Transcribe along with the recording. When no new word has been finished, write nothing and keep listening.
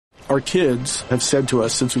Our kids have said to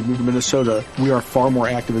us since we moved to Minnesota, we are far more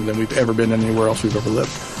active than we've ever been anywhere else we've ever lived.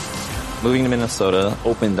 Moving to Minnesota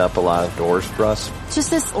opened up a lot of doors for us.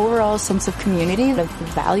 Just this overall sense of community, the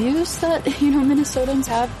values that, Minnesotans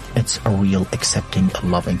have. It's a real accepting,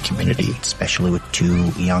 loving community, especially with two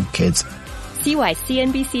young kids. See why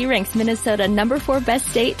CNBC ranks Minnesota number 4 best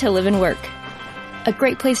state to live and work. A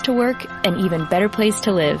great place to work, an even better place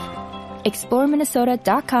to live.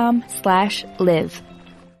 ExploreMinnesota.com/live.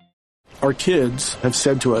 Our kids have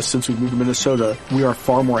said to us since we moved to Minnesota, we are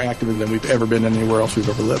far more active than we've ever been anywhere else we've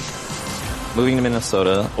ever lived. Moving to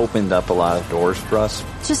Minnesota opened up a lot of doors for us.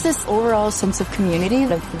 Just this overall sense of community,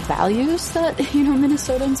 the values that,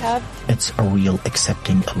 Minnesotans have. It's a real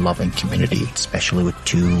accepting, loving community, especially with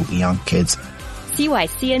two young kids. See why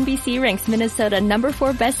CNBC ranks Minnesota number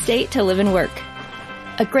 4 best state to live and work.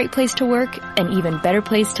 A great place to work, an even better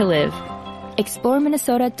place to live.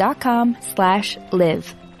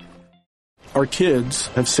 ExploreMinnesota.com/live. Our kids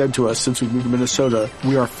have said to us since we moved to Minnesota,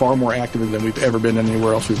 we are far more active than we've ever been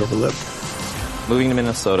anywhere else we've ever lived. Moving to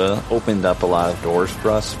Minnesota opened up a lot of doors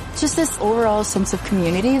for us. Just this overall sense of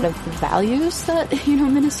community, the values that,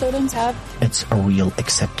 Minnesotans have. It's a real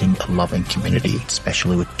accepting, loving community,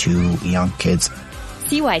 especially with two young kids.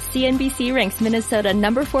 See why CNBC ranks Minnesota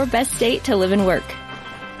number 4 best state to live and work.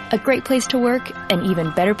 A great place to work, an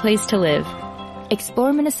even better place to live.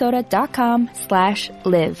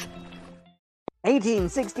 ExploreMinnesota.com/live.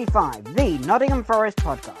 1865, the Nottingham Forest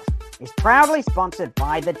podcast, is proudly sponsored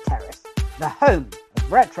by The Terrace, the home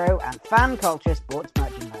of retro and fan culture sports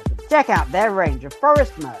merchandising. Check out their range of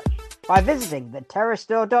Forest merch by visiting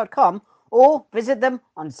theterracestore.com or visit them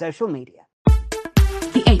on social media.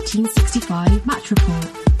 The 1865 Match Report.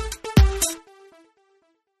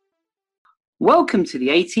 Welcome to the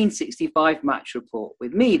 1865 Match Report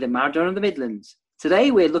with me, the Maradona of the Midlands.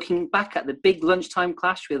 Today we're looking back at the big lunchtime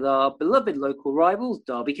clash with our beloved local rivals,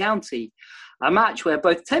 Derby County. A match where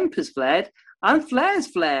both tempers flared and flares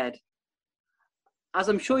flared. As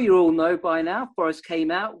I'm sure you all know by now, Forest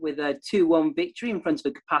came out with a 2-1 victory in front of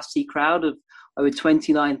a capacity crowd of over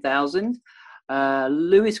 29,000.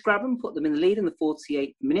 Lewis Grabban put them in the lead in the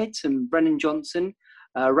 48th minute, and Brennan Johnson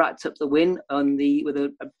wrapped up the win with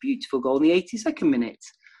a beautiful goal in the 82nd minute.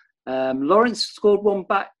 Lawrence pulled one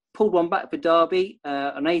back for Derby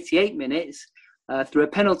on 88 minutes through a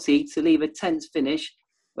penalty to leave a tense finish,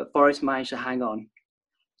 but Forest managed to hang on.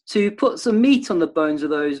 To put some meat on the bones of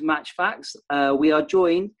those match facts, we are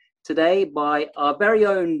joined today by our very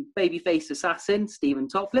own babyface assassin, Stephen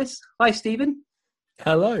Topless. Hi, Stephen.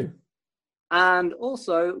 Hello. And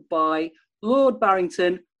also by Lord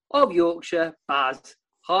Barrington of Yorkshire, Baz.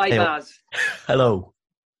 Hi, hey. Baz. Hello.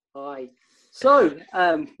 Hi. So,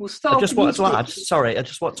 we'll start. I just want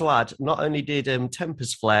to add, not only did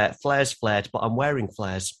tempers flare, flares flared, but I'm wearing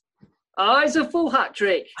flares. Oh, it's a full hat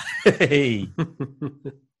trick. Hey.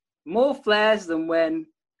 More flares than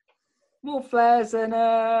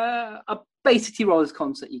a Bay City Rollers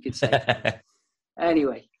concert, you could say.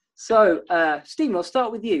 Anyway, so, Stephen, I'll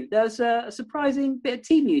start with you. There's a surprising bit of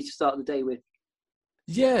team news to start the day with.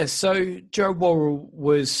 Yeah, so Joe Worrell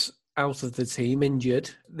was out of the team,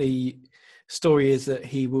 injured. The story is that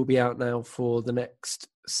he will be out now for the next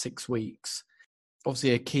 6 weeks.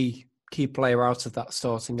 Obviously a key player out of that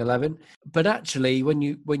starting 11. But actually, when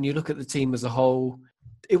you look at the team as a whole,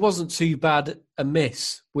 it wasn't too bad a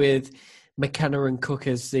miss with McKenna and Cook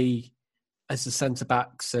as the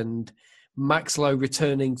centre-backs and Maxlow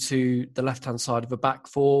returning to the left-hand side of a back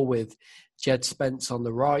four with Jed Spence on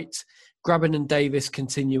the right. Grabban and Davis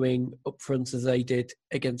continuing up front as they did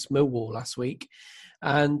against Millwall last week.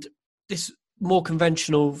 And this more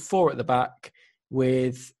conventional four at the back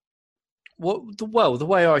with the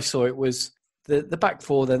way I saw it was the back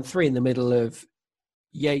four, then three in the middle of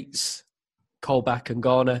Yates, Colback and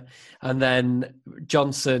Garner, and then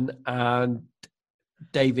Johnson and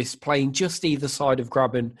Davis playing just either side of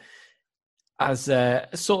Grabban as a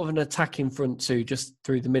sort of an attacking front two just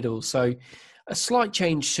through the middle. So a slight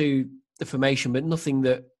change to the formation, but nothing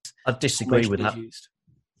that I disagree with that. Used.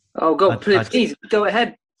 Oh, please go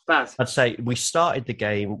ahead, Baz. I'd say we started the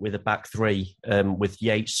game with a back three, with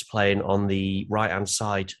Yates playing on the right-hand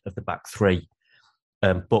side of the back three.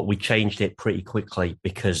 But we changed it pretty quickly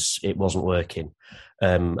because it wasn't working.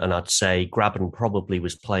 And I'd say Grabban probably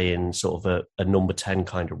was playing sort of a number 10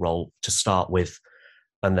 kind of role to start with.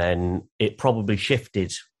 And then it probably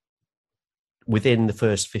shifted within the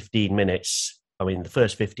first 15 minutes. I mean, the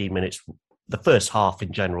first 15 minutes, the first half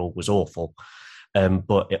in general was awful.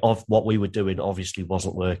 But what we were doing obviously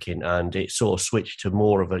wasn't working. And it sort of switched to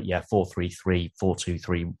more of a 4-3-3,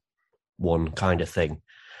 4-2-3-1 kind of thing.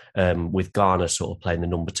 with Garner sort of playing the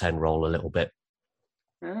number 10 role a little bit.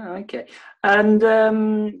 Oh, okay. And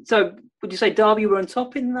so would you say Derby were on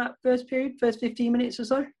top in that first period, first 15 minutes or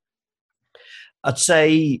so? I'd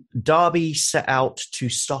say Derby set out to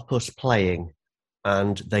stop us playing,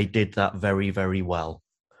 and they did that very, very well.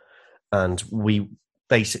 And we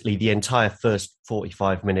basically, the entire first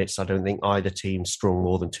 45 minutes, I don't think either team strung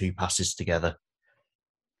more than 2 passes together.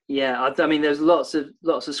 Yeah, I mean, there's lots of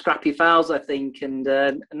scrappy fouls, I think, and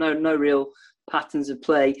no real patterns of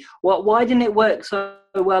play. Why didn't it work so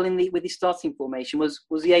well with the starting formation?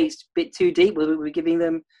 Was Yates a bit too deep? Were we giving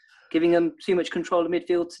them too much control of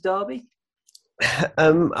midfield to Derby?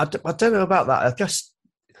 I don't know about that.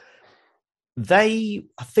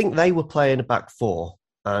 I think they were playing a back 4.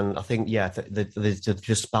 And I think, the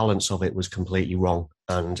just balance of it was completely wrong,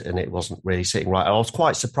 and it wasn't really sitting right. I was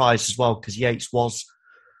quite surprised as well because Yates was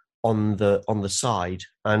on the side,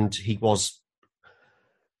 and he was.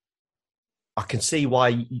 I can see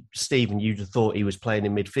why, Stephen, you'd have thought he was playing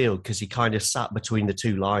in midfield because he kind of sat between the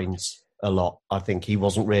 2 lines a lot. I think he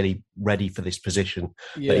wasn't really ready for this position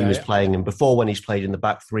that he was playing in. Before, when he's played in the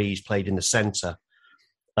back 3, he's played in the centre,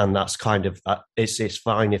 and that's kind of it's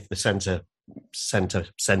fine if the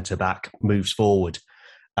centre back moves forward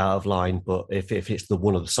out of line, but if it's the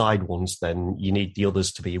one of the side ones, then you need the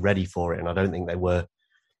others to be ready for it, and I don't think they were.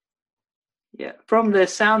 Yeah, from the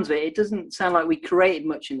sounds of it, it doesn't sound like we created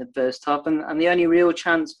much in the first half, and the only real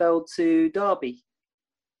chance fell to Derby.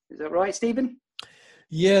 Is that right, Stephen?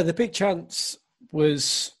 Yeah, the big chance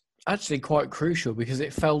was actually quite crucial because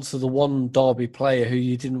it fell to the one Derby player who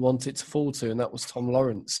you didn't want it to fall to, and that was Tom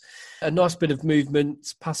Lawrence. A nice bit of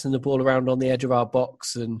movement, passing the ball around on the edge of our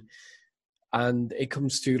box, and it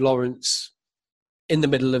comes to Lawrence in the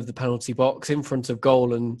middle of the penalty box, in front of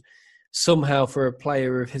goal, and somehow for a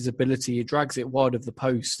player of his ability, he drags it wide of the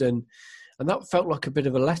post, and that felt like a bit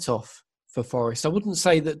of a let-off for Forest. I wouldn't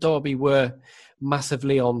say that Derby were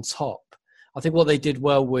massively on top. I think what they did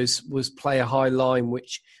well was play a high line,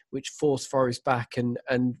 which forced Forest back, and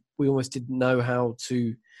we almost didn't know how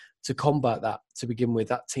to combat that to begin with.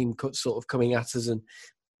 That team sort of coming at us and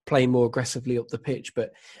playing more aggressively up the pitch.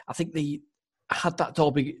 But I think had that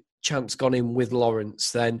Derby chance gone in with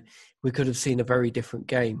Lawrence, then we could have seen a very different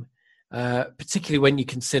game. Particularly when you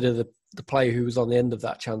consider the player who was on the end of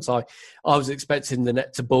that chance. I was expecting the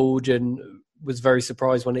net to bulge and was very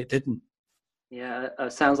surprised when it didn't. Yeah,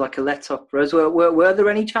 sounds like a let-off for us. Were there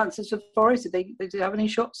any chances for Forest? Did they have any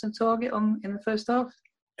shots on target in the first half?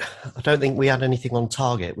 I don't think we had anything on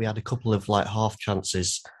target. We had a couple of half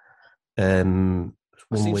chances. I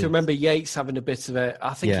seem to remember Yates having a bit of it.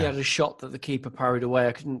 I think he had a shot that the keeper parried away.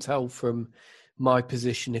 I couldn't tell from my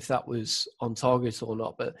position if that was on target or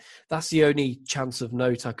not, but that's the only chance of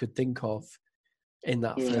note I could think of in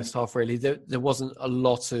that first half, really. There wasn't a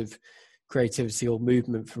lot of creativity or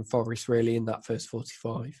movement from Forest, really, in that first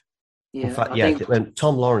 45. Yeah, in fact,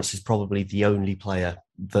 Tom Lawrence is probably the only player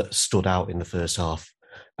that stood out in the first half,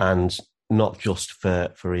 and not just for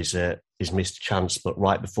his missed chance, but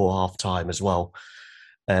right before half-time as well.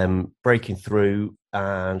 Breaking through,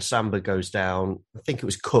 and Samba goes down. I think it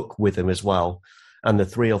was Cook with him as well. And the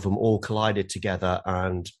 3 of them all collided together,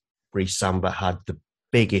 and Brice Samba had the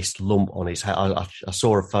biggest lump on his head. I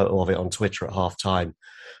saw a photo of it on Twitter at half-time,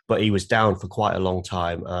 but he was down for quite a long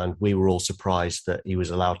time, and we were all surprised that he was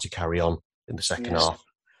allowed to carry on in the second half.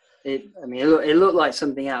 It looked like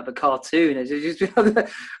something out of a cartoon. I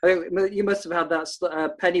think you must have had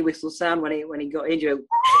that penny whistle sound when he got injured.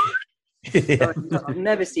 I've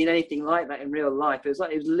never seen anything like that in real life.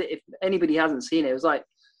 If anybody hasn't seen it, it was like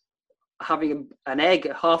having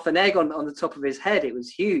half an egg on the top of his head. It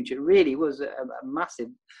was huge. It really was a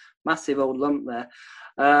massive old lump there.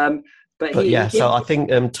 So I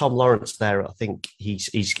think Tom Lawrence there, I think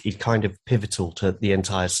he's kind of pivotal to the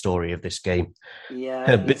entire story of this game.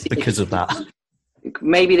 Yeah, because of that.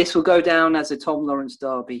 Maybe this will go down as a Tom Lawrence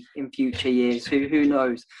derby in future years. Who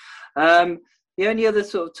knows? The only other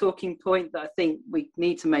sort of talking point that I think we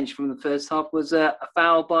need to mention from the first half was a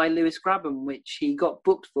foul by Lewis Grabban, which he got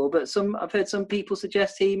booked for. But I've heard some people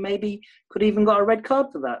suggest he maybe could even got a red card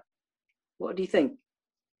for that. What do you think?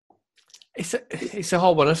 It's a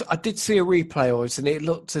hard one. I did see a replay of it, and it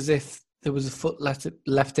looked as if there was a foot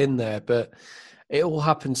left in there, but it all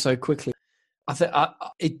happened so quickly. I think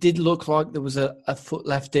it did look like there was a foot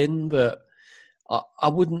left in, but I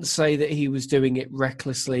wouldn't say that he was doing it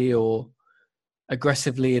recklessly or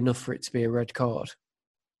aggressively enough for it to be a red card.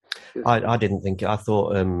 I didn't think it. I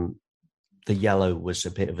thought the yellow was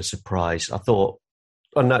a bit of a surprise. I thought,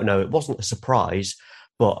 no, it wasn't a surprise,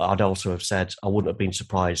 but I'd also have said I wouldn't have been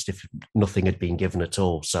surprised if nothing had been given at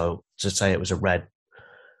all. So to say it was a red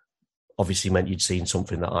obviously meant you'd seen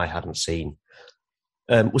something that I hadn't seen.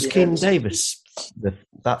 Was Keenan Davis,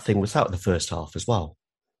 that thing was out the first half as well?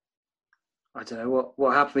 I don't know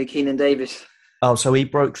what happened with Keenan Davis. Oh, so he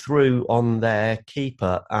broke through on their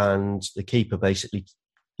keeper, and the keeper basically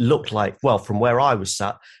looked like, well, from where I was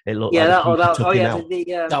sat, it looked like the keeper took him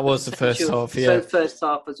out. That was the first half, yeah. So first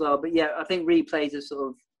half as well. But yeah, I think replays have sort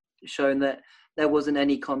of shown that there wasn't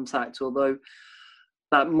any contact, although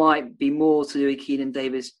that might be more to do with Keenan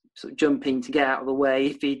Davis sort of jumping to get out of the way.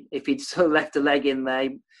 If he'd sort of left a leg in there,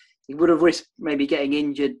 he would have risked maybe getting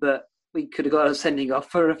injured, but we could have got a sending off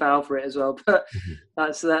for a foul for it as well. But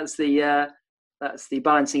that's the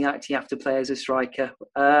balancing act you have to play as a striker.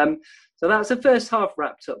 So that's the first half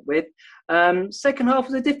wrapped up with. Second half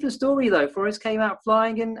was a different story, though. Forest came out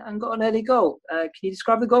flying and got an early goal. Can you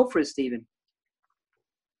describe the goal for us, Stephen?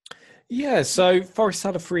 Yeah, so Forest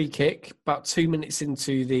had a free kick about 2 minutes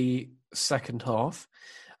into the second half.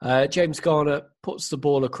 James Garner puts the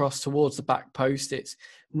ball across towards the back post. It's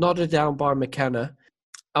nodded down by McKenna.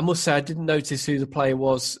 I must say I didn't notice who the player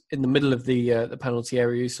was in the middle of the penalty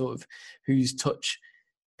area, whose touch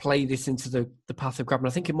played it into the path of Grabban.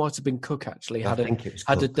 I think it might have been Cook, actually, had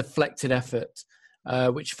a deflected effort,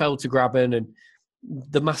 which fell to Grabban, and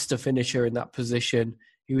the master finisher in that position.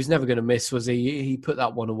 He was never going to miss, was he? He put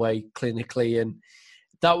that one away clinically, and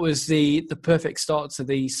that was the perfect start to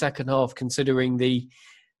the second half, considering the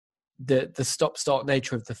stop-start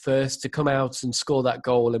nature of the first. To come out and score that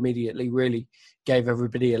goal immediately really gave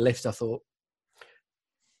everybody a lift, I thought.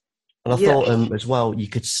 And I thought as well, you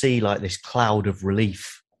could see like this cloud of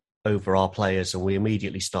relief over our players, and we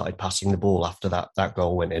immediately started passing the ball after that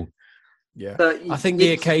goal went in. Yeah, I think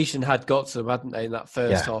the occasion had got to them, hadn't they, in that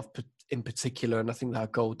first half in particular, and I think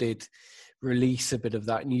that goal did release a bit of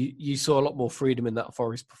that, and you saw a lot more freedom in that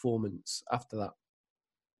Forest performance after that.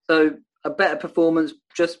 So a better performance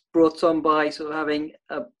just brought on by sort of having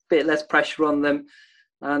a bit less pressure on them,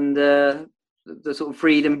 and the sort of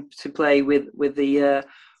freedom to play with the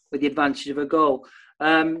advantage of a goal.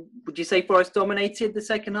 Would you say Forest dominated the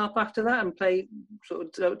second half after that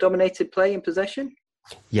and dominated play in possession?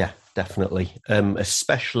 Yeah, definitely.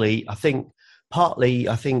 Especially, I think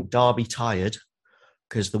Derby tired,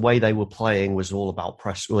 because the way they were playing was all about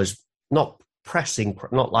was not pressing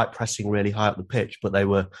really high up the pitch, but they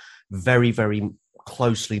were very, very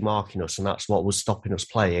closely marking us, and that's what was stopping us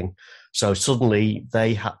playing. So suddenly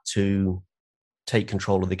they had to take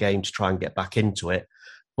control of the game to try and get back into it.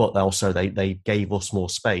 But also they gave us more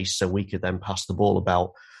space so we could then pass the ball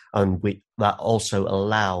about. And that also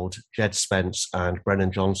allowed Jed Spence and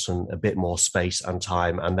Brennan Johnson a bit more space and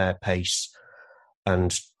time, and their pace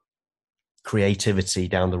and creativity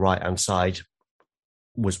down the right-hand side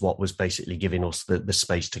was what was basically giving us the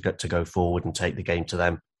space to go forward and take the game to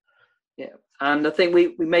them. Yeah, and I think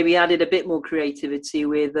we maybe added a bit more creativity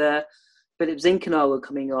with Philip Zinkernagel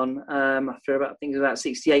coming on after about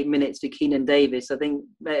 68 minutes for Keenan Davis. I think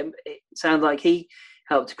it sounds like he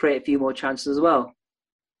helped to create a few more chances as well.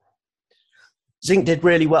 Zink did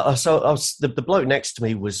really well. So the bloke next to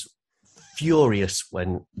me was furious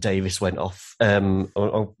when Davis went off.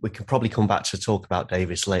 We can probably come back to talk about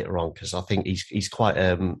Davis later on, because I think he's quite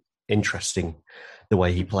interesting the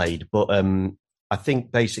way he played. But I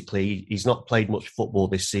think basically he's not played much football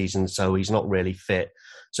this season, so he's not really fit.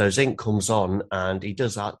 So Zink comes on and he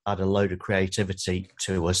does add a load of creativity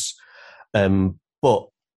to us. But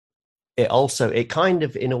it kind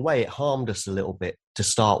of, in a way, it harmed us a little bit to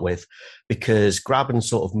start with, because Grabban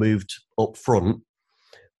sort of moved up front,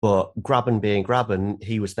 but Grabban being Grabban,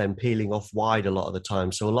 he was then peeling off wide a lot of the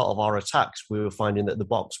time. So a lot of our attacks, we were finding that the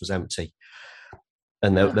box was empty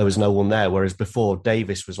and there was no one there. Whereas before,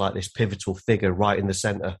 Davis was like this pivotal figure right in the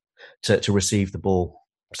centre to receive the ball.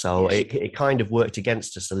 So it kind of worked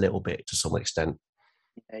against us a little bit to some extent.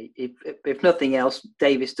 If nothing else,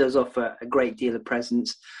 Davis does offer a great deal of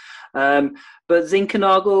presence. But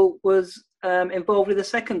Zinkernagel was involved with the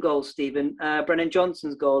second goal, Stephen, Brennan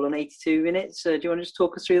Johnson's goal on 82 minutes. Do you want to just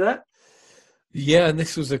talk us through that? Yeah, and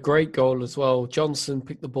this was a great goal as well. Johnson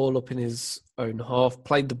picked the ball up in his own half,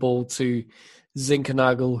 played the ball to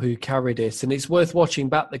Zinkernagel, who carried it. And it's worth watching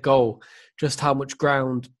back the goal, just how much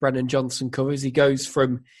ground Brennan Johnson covers. He goes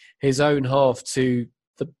from his own half to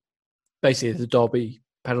basically the Derby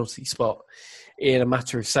penalty spot in a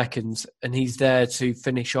matter of seconds, and he's there to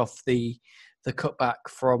finish off the cutback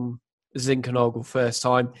from Zinkernagel first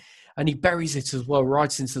time, and he buries it as well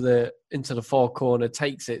right into the far corner,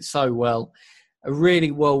 takes it so well. A really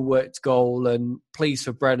well worked goal, and pleased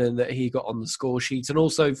for Brennan that he got on the score sheet, and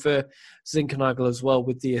also for Zinkernagel as well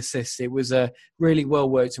with the assist. It was a really well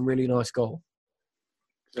worked and really nice goal.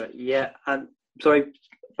 Yeah, and sorry,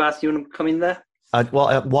 Baz, you want to come in there?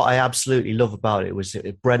 What I absolutely love about it was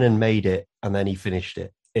Brennan made it and then he finished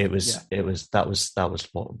it. That was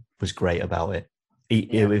what was great about it.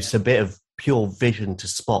 It was a bit of pure vision to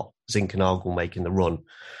spot Zinkernagel making the run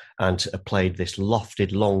and to played this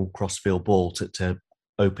lofted long crossfield ball to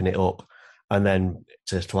open it up, and then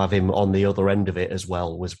to have him on the other end of it as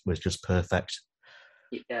well was just perfect.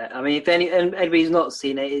 Yeah, I mean, if anybody's not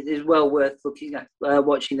seen it, it is well worth looking at,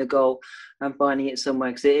 watching the goal and finding it somewhere,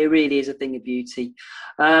 because it really is a thing of beauty.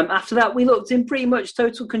 After that, we looked in pretty much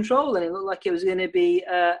total control, and it looked like it was going to be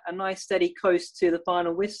a nice steady coast to the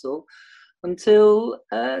final whistle until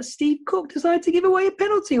Steve Cook decided to give away a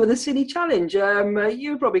penalty with a silly challenge.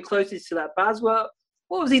 You were probably closest to that, Baz. What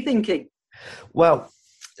was he thinking? Well,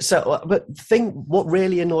 what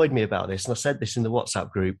really annoyed me about this, and I said this in the WhatsApp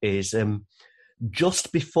group, is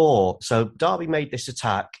just before, so Derby made this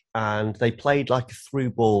attack and they played like a through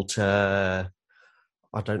ball to,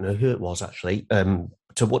 I don't know who it was actually,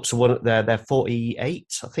 to one of their 48,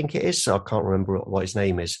 I think it is. So I can't remember what his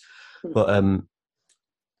name is, but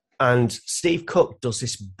and Steve Cook does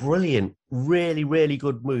this brilliant, really, really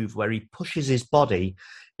good move where he pushes his body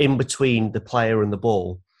in between the player and the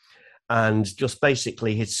ball, and just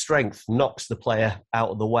basically his strength knocks the player out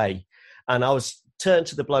of the way. And I was turned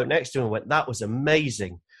to the bloke next to him and went, "That was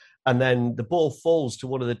amazing." And then the ball falls to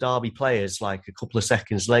one of the Derby players like a couple of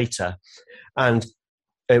seconds later, and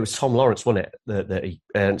it was Tom Lawrence, wasn't it?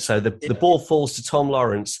 And so the ball falls to Tom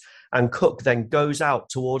Lawrence, and Cook then goes out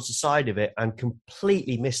towards the side of it and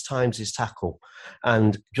completely mistimes his tackle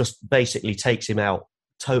and just basically takes him out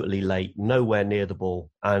totally late, nowhere near the ball.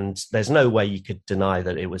 And there's no way you could deny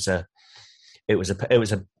that it was a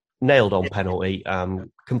nailed on penalty,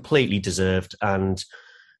 completely deserved. And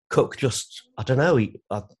Cook just, I don't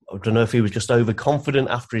know if he was just overconfident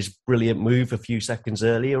after his brilliant move a few seconds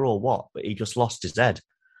earlier or what, but he just lost his head.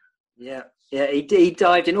 Yeah, he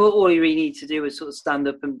dived in. All he really needed to do was sort of stand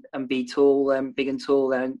up and be tall, big and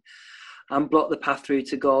tall, and block the path through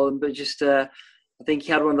to goal. But just, I think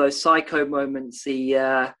he had one of those psycho moments. He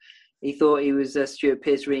thought he was Stuart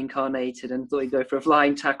Pearce reincarnated and thought he'd go for a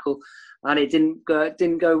flying tackle, and it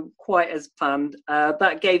didn't go quite as planned.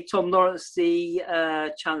 That gave Tom Lawrence the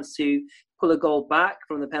chance to pull a goal back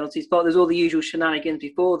from the penalty spot. There's all the usual shenanigans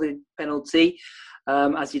before the penalty,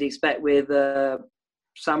 as you'd expect with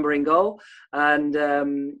Samba in goal,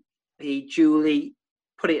 and he duly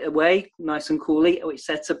put it away nice and coolly, which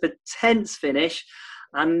sets up a tense finish.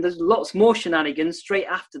 And there's lots more shenanigans straight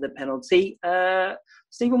after the penalty.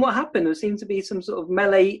 Stephen, what happened? There seemed to be some sort of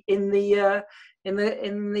melee in the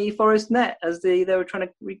Forest net as they were trying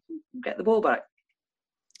to get the ball back.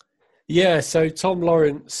 Yeah, so Tom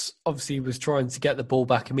Lawrence obviously was trying to get the ball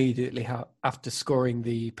back immediately after scoring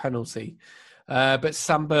the penalty, but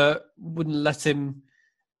Samba wouldn't let him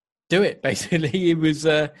do it. Basically, he was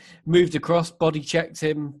moved across, body checked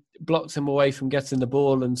him, blocked him away from getting the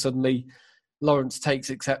ball, and suddenly Lawrence takes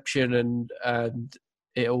exception, and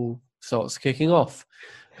it all starts kicking off.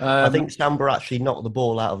 I think Samba actually knocked the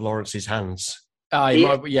ball out of Lawrence's hands.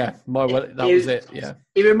 That was it. Yeah,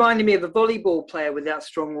 he reminded me of a volleyball player with that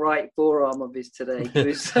strong right forearm of his today. He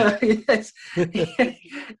was, yes,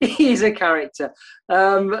 he's a character,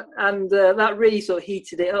 and that really sort of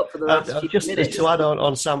heated it up for the last few minutes. To add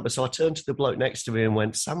on Samba, so I turned to the bloke next to me and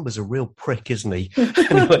went, "Samba's a real prick, isn't he?"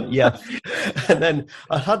 And he went, "Yeah." And then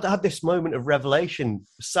I had this moment of revelation.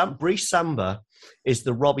 Brice Samba is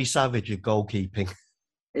the Robbie Savage of goalkeeping.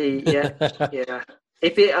 Yeah.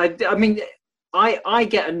 I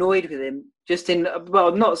get annoyed with him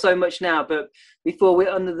not so much now, but before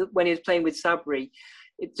when he was playing with Sabri,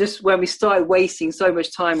 it just when we started wasting so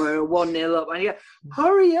much time, we were 1-0 up, and you go,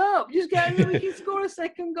 "Hurry up, just get in, we can score a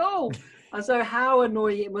second goal." And so how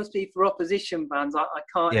annoying it must be for opposition fans, I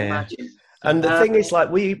can't imagine. And the thing is, like,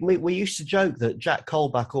 we used to joke that Jack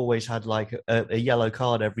Colback always had like a yellow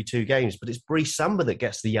card every 2 games, but it's Brice Samba that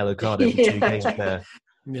gets the yellow card every 2 games now.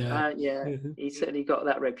 He's certainly got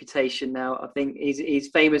that reputation now. I think he's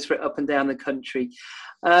famous for it up and down the country,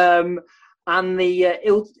 and the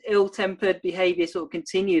ill-tempered behaviour sort of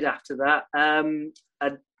continued after that.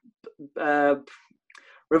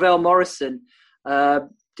 Ravel Morrison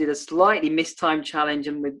did a slightly mistimed challenge,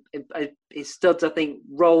 and with his studs, I think,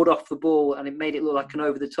 rolled off the ball, and it made it look like an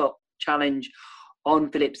over-the-top challenge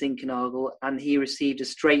on Philip Zinkernagel, and he received a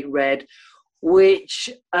straight red, which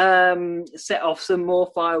set off some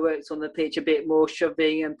more fireworks on the pitch, a bit more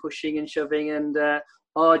shoving and pushing and shoving, and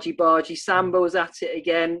argy-bargy. Samba was at it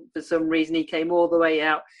again. For some reason, he came all the way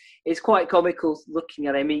out. It's quite comical looking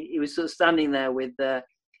at him. He was sort of standing there with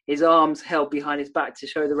his arms held behind his back to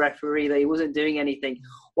show the referee that he wasn't doing anything,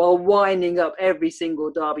 while winding up every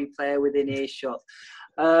single Derby player within earshot.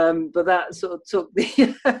 But that sort of took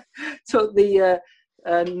the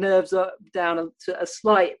nerves up down to a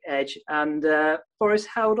slight edge, and Forest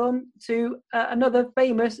held on to another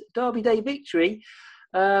famous Derby Day victory.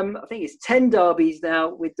 I think it's 10 derbies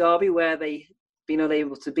now with Derby where they've been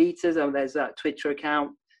unable to beat us. There's that Twitter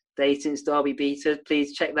account, Days Since Derby Beat Us.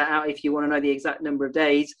 Please check that out if you want to know the exact number of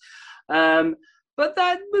days. But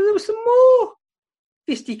there was some more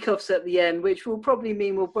fisticuffs at the end, which will probably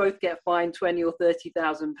mean we'll both get fined £20,000 or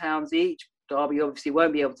 £30,000 each. Derby obviously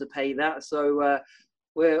won't be able to pay that, so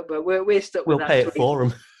we're stuck with that. We'll pay it for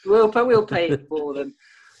them. We'll pay it for them,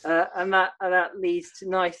 and that leads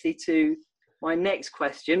nicely to my next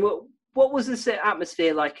question. What was the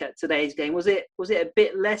atmosphere like at today's game? Was it a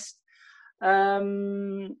bit less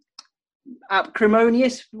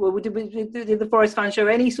acrimonious? Did the Forest fans show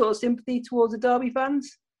any sort of sympathy towards the Derby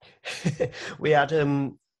fans? We had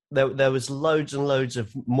there was loads and loads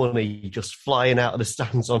of money just flying out of the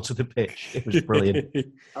stands onto the pitch. It was brilliant.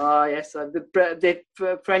 Oh yes,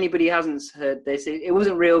 for anybody who hasn't heard this, it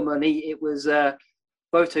wasn't real money. It was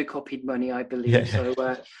photocopied money, I believe. Yeah.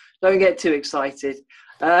 So don't get too excited.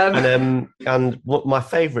 And what my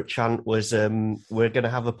favourite chant was, "We're going to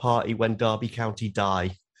have a party when Derby County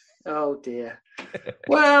die." Oh dear.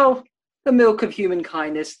 Well, the milk of human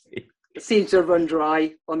kindness seems to have run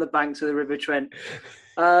dry on the banks of the River Trent.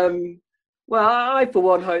 Well, I for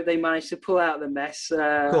one hope they manage to pull out the mess.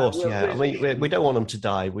 Of course, yeah. I mean, we don't want them to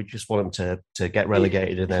die. We just want them to get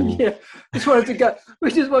relegated and then. Yeah, we just want them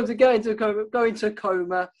to go into a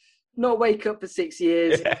coma, not wake up for 6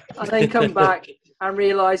 years, and then come back and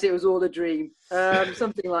realise it was all a dream,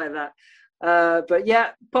 something like that. But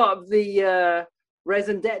yeah, part of the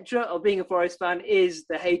raison d'etre of being a Forest fan is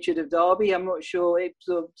the hatred of Derby. I'm not sure it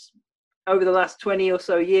sort of, over the last 20 or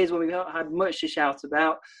so years when we've not had much to shout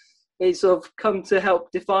about, it's sort of come to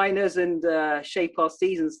help define us and shape our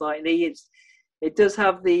season slightly. It does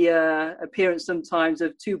have the appearance sometimes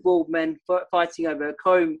of two bald men fighting over a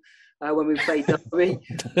comb when we play Derby,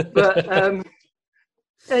 but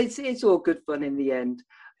it's all good fun in the end.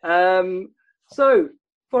 So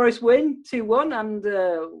Forest win 2-1, and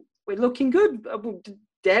we're looking good.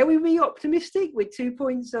 Dare we be optimistic with 2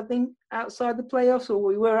 points, I think, outside the playoffs, or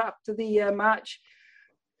we were after the match?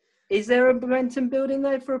 Is there a momentum building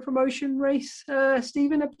there for a promotion race,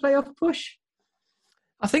 Stephen, a playoff push?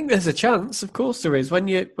 I think there's a chance. Of course there is. When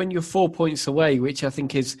you're 4 points away, which I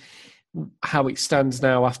think is how it stands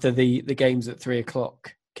now after the games at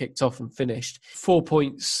 3:00 kicked off and finished. 4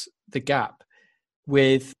 points, the gap,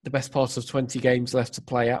 with the best part of 20 games left to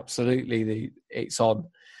play. Absolutely, it's on.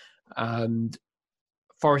 And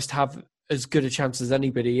Forest have as good a chance as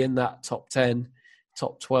anybody in that top 10,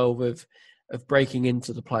 top 12 of breaking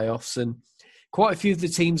into the playoffs. And quite a few of the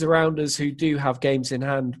teams around us who do have games in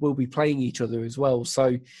hand will be playing each other as well.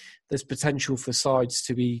 So there's potential for sides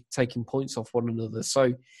to be taking points off one another.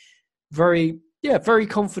 So very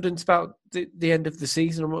confident about the end of the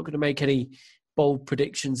season. I'm not going to make any bold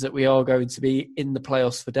predictions that we are going to be in the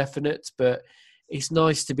playoffs for definite, but it's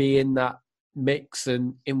nice to be in that mix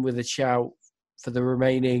and in with a shout for the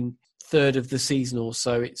remaining third of the season or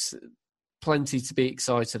so. It's plenty to be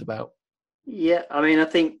excited about. Yeah, I mean, I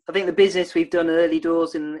think the business we've done early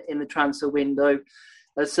doors in the transfer window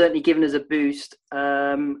has certainly given us a boost,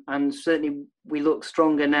 and certainly we look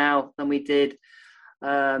stronger now than we did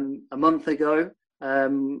a month ago.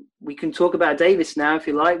 We can talk about Davis now if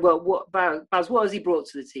you like. Well, what about Baz? What has he brought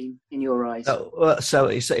to the team in your eyes? So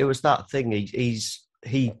it was that thing.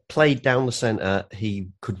 He played down the centre. He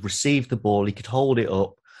could receive the ball. He could hold it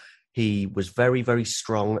up. He was very, very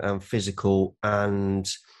strong and physical. And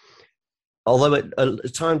although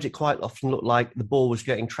at times it quite often looked like the ball was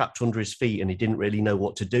getting trapped under his feet and he didn't really know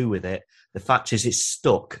what to do with it, the fact is it's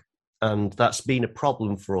stuck. And that's been a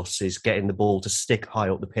problem for us, is getting the ball to stick high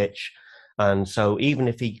up the pitch. And so even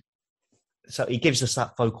if he gives us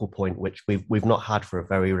that focal point, which we've not had for a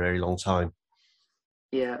very, very long time.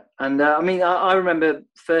 Yeah, and I mean, I remember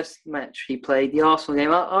first match he played, the Arsenal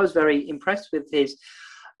game. I was very impressed with his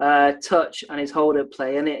touch and his hold-up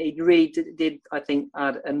play, and it really did, I think,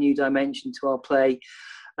 add a new dimension to our play.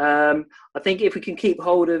 I think if we can keep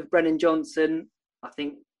hold of Brennan Johnson, I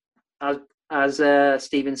think, as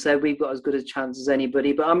Stephen said, we've got as good a chance as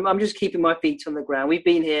anybody. But I'm just keeping my feet on the ground. We've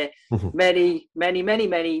been here many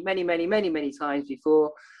times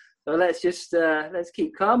before. So let's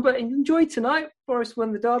keep calm, but enjoy tonight. Forest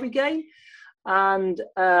won the Derby game, and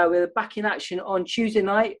we're back in action on Tuesday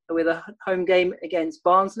night with a home game against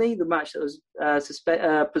Barnsley, the match that was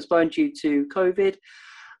postponed due to COVID.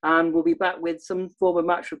 and we'll be back with some form of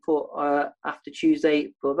match report after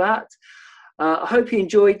Tuesday for that. I hope you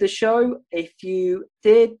enjoyed the show. If you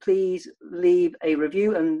did, please leave a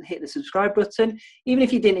review and hit the subscribe button. Even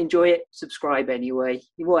if you didn't enjoy it, subscribe anyway.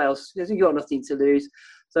 What else? You've got nothing to lose.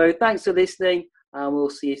 So thanks for listening, and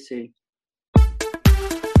we'll see you soon.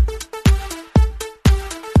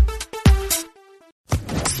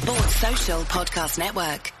 Sports Social Podcast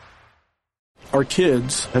Network. Our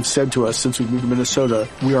kids have said to us since we moved to Minnesota,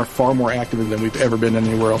 we are far more active than we've ever been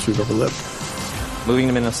anywhere else we've ever lived. Moving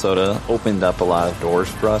to Minnesota opened up a lot of doors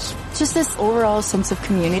for us. Just this overall sense of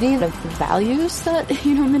community, the values that,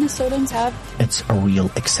 Minnesotans have. It's a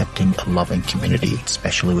real accepting, loving community,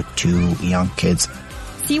 especially with 2 young kids.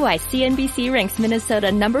 See why CNBC ranks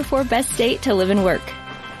Minnesota number 4 best state to live and work.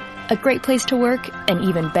 A great place to work, an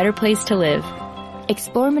even better place to live.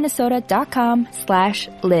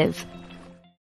 ExploreMinnesota.com/live.